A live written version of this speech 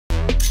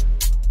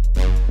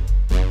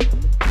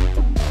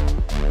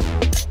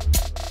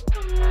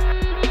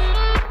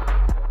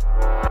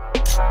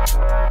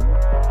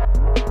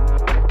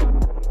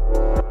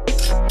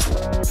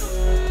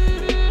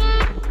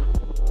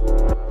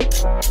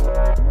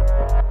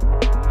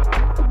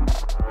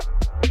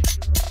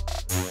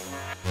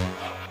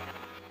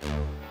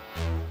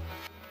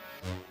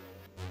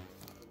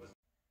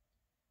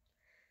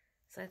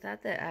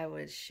thought that I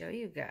would show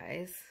you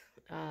guys.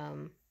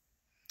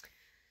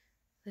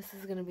 This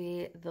is gonna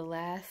be the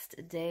last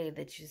day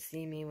that you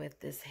see me with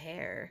this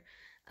hair.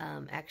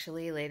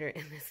 Actually, later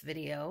in this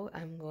video,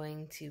 I'm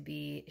going to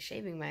be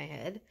shaving my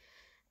head,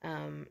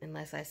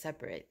 unless I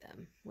separate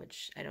them,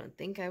 which I don't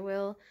think I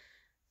will.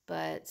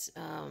 But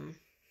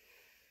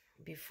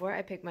before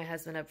I pick my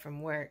husband up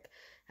from work,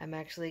 I'm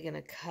actually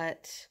gonna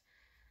cut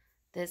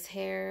this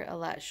hair a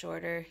lot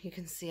shorter. You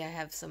can see I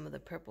have some of the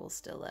purple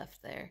still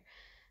left there.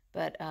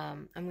 But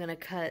I'm going to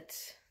cut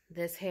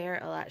this hair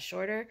a lot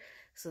shorter.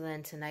 So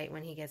then tonight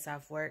when he gets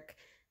off work,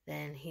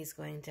 then he's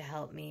going to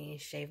help me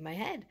shave my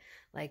head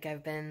like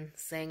I've been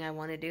saying I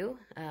want to do.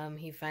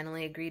 He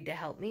finally agreed to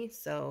help me.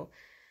 So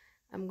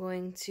I'm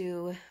going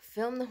to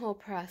film the whole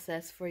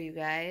process for you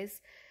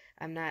guys.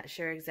 I'm not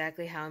sure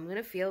exactly how I'm going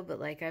to feel, but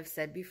like I've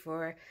said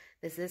before,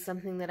 this is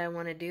something that I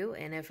want to do.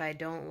 And if I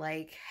don't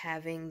like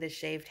having the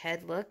shaved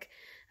head look,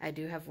 I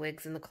do have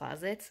wigs in the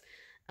closet,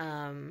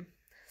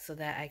 so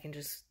that I can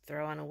just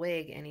throw on a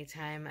wig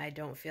anytime I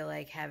don't feel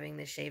like having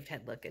the shaved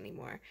head look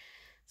anymore.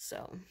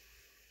 So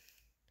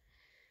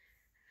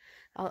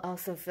I'll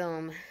also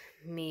film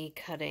me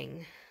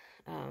cutting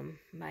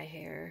my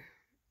hair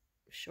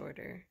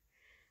shorter.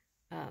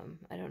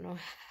 I don't know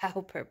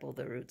how purple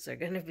the roots are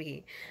going to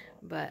be,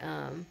 but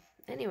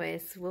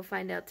anyways, we'll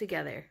find out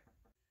together.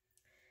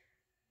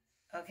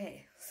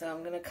 Okay, so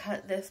I'm going to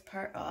cut this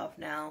part off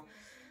now.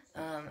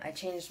 I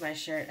changed my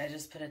shirt. I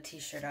just put a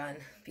t-shirt on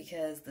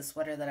because the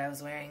sweater that I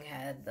was wearing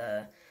had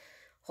the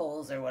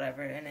holes or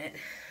whatever in it,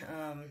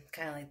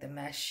 kind of like the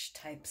mesh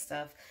type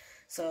stuff.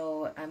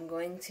 So I'm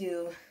going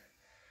to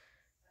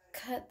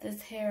cut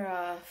this hair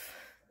off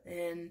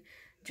and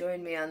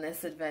join me on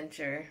this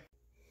adventure.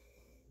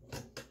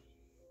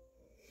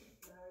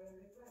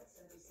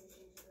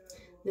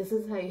 This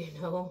is how you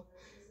know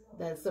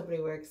that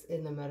somebody works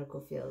in the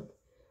medical field,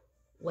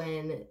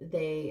 when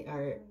they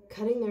are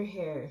cutting their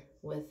hair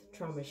with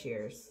trauma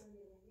shears.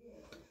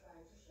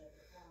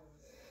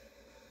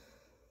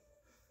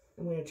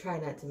 I'm going to try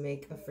not to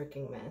make a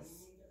freaking mess.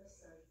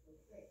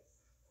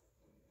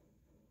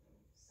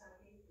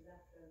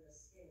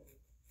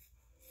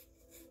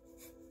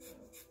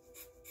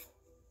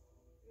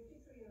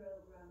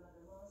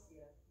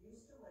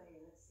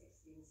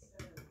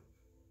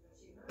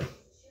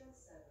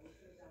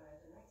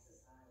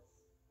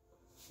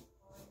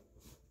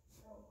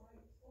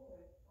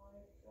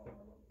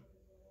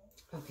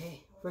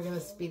 Okay, we're going to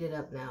speed it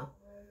up now.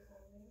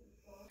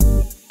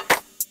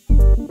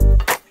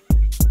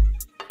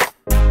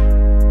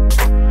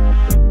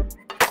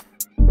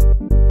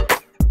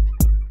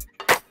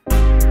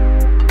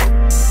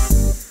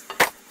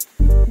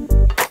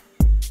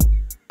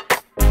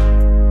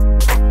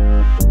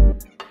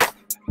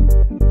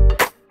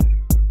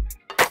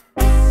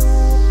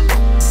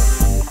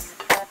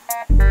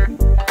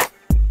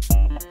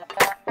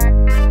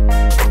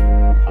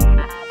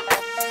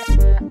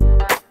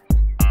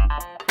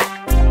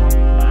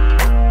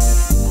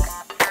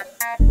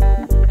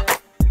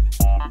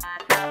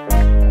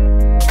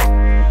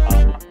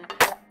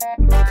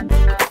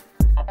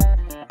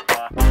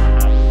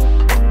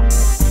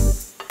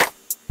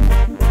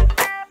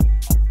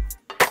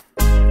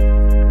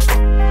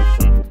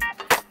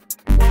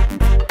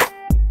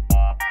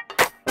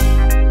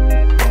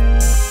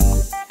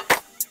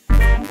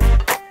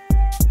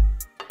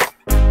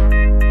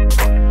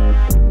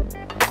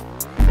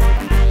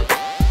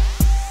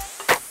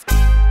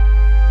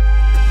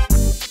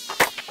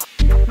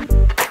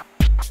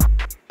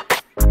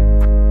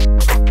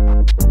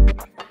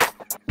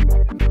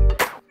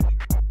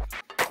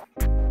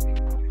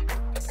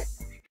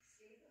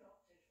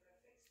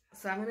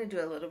 So I'm going to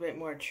do a little bit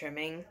more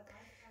trimming,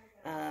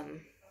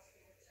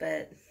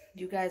 but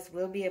you guys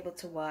will be able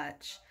to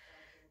watch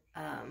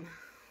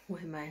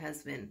when my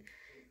husband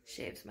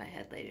shaves my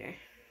head later.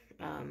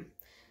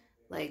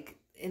 Like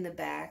in the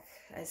back,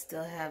 I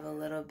still have a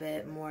little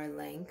bit more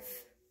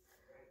length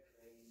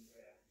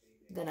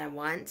than I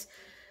want,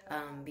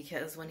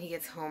 because when he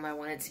gets home, I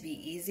want it to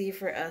be easy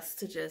for us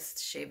to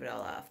just shave it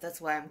all off.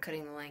 That's why I'm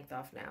cutting the length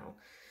off now.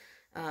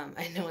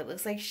 I know it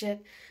looks like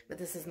shit, but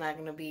this is not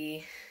going to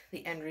be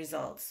the end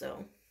result,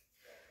 so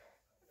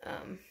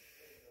I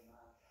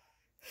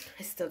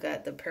still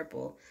got the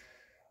purple